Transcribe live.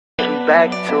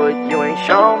back to it. You ain't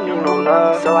shown me no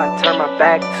love, so I turn my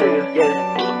back to you.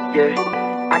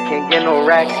 Yeah, I can't get no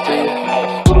racks to you.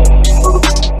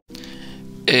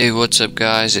 Hey, what's up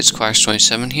guys, it's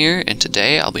Quacks27 here, and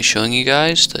today I'll be showing you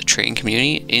guys the trading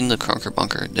community in the Krunker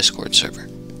Bunker Discord server.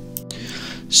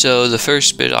 So the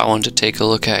first bit I wanted to take a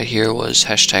look at here was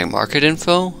hashtag market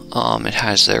info. It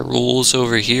has their rules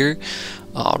over here,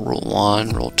 rule 1,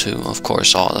 rule 2, of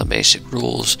course all the basic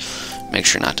rules, make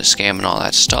sure not to scam and all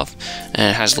that stuff,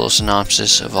 and it has a little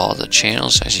synopsis of all the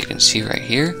channels as you can see right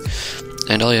here,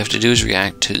 and all you have to do is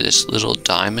react to this little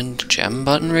diamond gem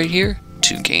button right here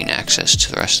to gain access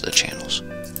to the rest of the channels.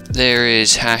 There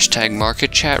is hashtag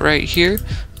market chat right here.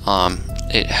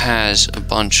 It has a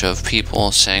bunch of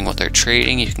people saying what they're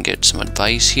trading. You can get some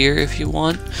advice here if you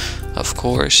want, of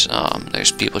course.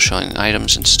 There's people showing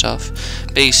items and stuff.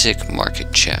 Basic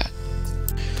market chat.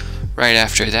 Right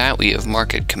after that we have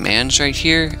market commands right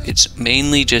here. It's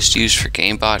mainly just used for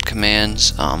gamebot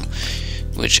commands,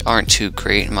 which aren't too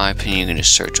great in my opinion. You can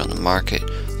just search on the market,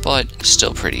 but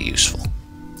still pretty useful.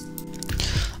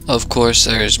 Of course,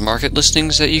 there's market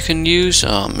listings that you can use.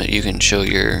 You can show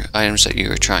your items that you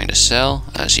are trying to sell,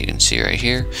 as you can see right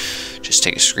here. Just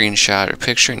take a screenshot or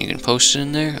picture and you can post it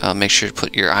in there. Make sure to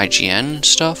put your IGN and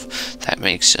stuff. That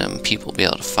makes people be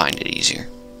able to find it easier.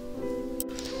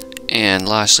 And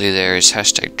lastly, there's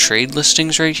hashtag trade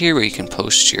listings right here, where you can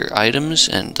post your items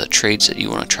and the trades that you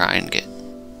want to try and get.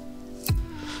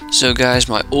 So guys,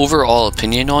 my overall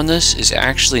opinion on this is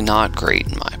actually not great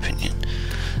in my opinion.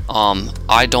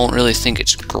 I don't really think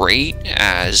it's great,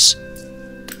 as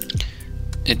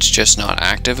it's just not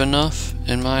active enough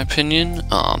in my opinion.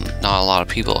 Not a lot of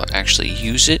people actually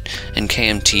use it, and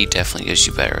KMT definitely gives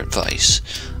you better advice.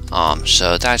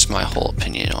 So that's my whole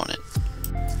opinion on it.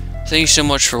 Thank you so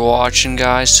much for watching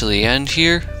guys till the end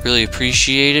here. Really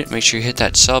appreciate it. Make sure you hit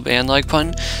that sub and like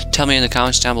button. Tell me in the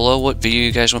comments down below what video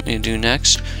you guys want me to do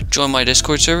next. Join my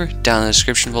Discord server down in the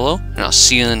description below, and I'll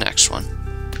see you in the next one.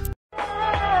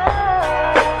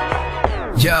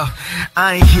 Yo,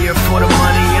 I ain't here for the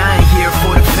money, I ain't here